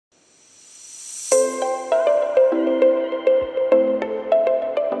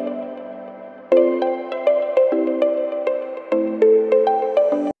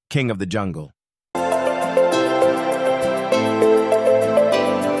king of the jungle.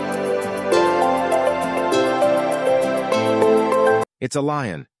 It's a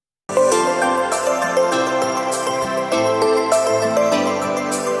lion.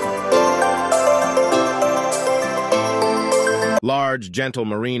 Large, gentle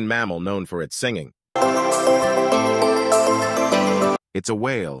marine mammal known for its singing. It's a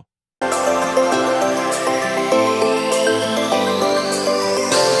whale.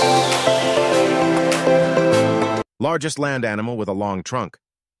 Largest land animal with a long trunk.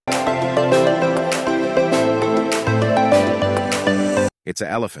 It's an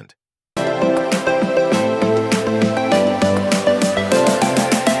elephant.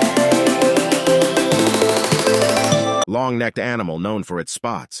 Long-necked animal known for its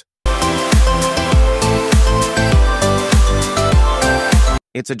spots.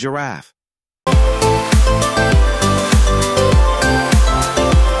 It's a giraffe.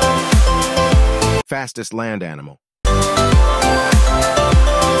 Fastest land animal.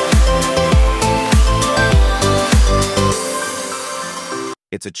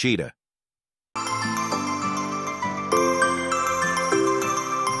 It's a cheetah.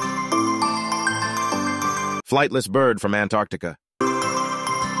 Flightless bird from Antarctica.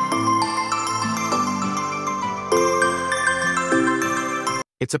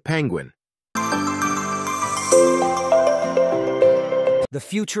 It's a penguin. The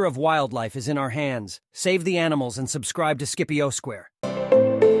future of wildlife is in our hands. Save the animals and subscribe to Skippy Square.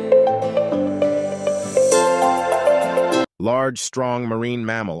 Large, strong marine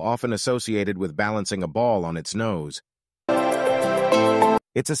mammal often associated with balancing a ball on its nose.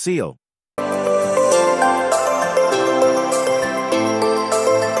 It's a seal.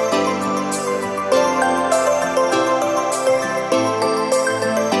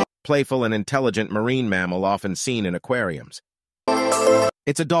 Playful and intelligent marine mammal often seen in aquariums.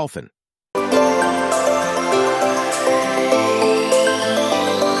 It's a dolphin.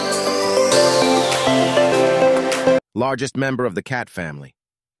 Largest member of the cat family.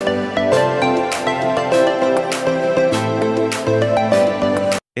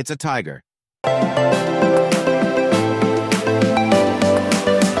 It's a tiger.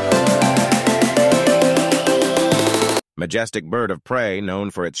 Majestic bird of prey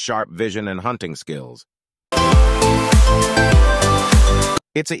known for its sharp vision and hunting skills.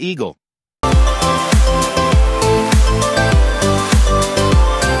 It's an eagle.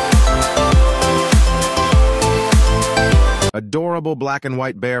 Adorable black and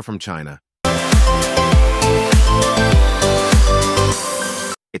white bear from China.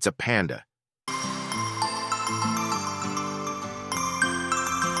 It's a panda.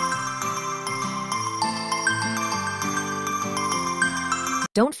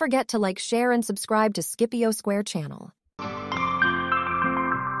 Don't forget to like, share, and subscribe to Skippy Square channel.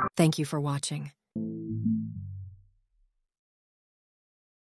 Thank you for watching.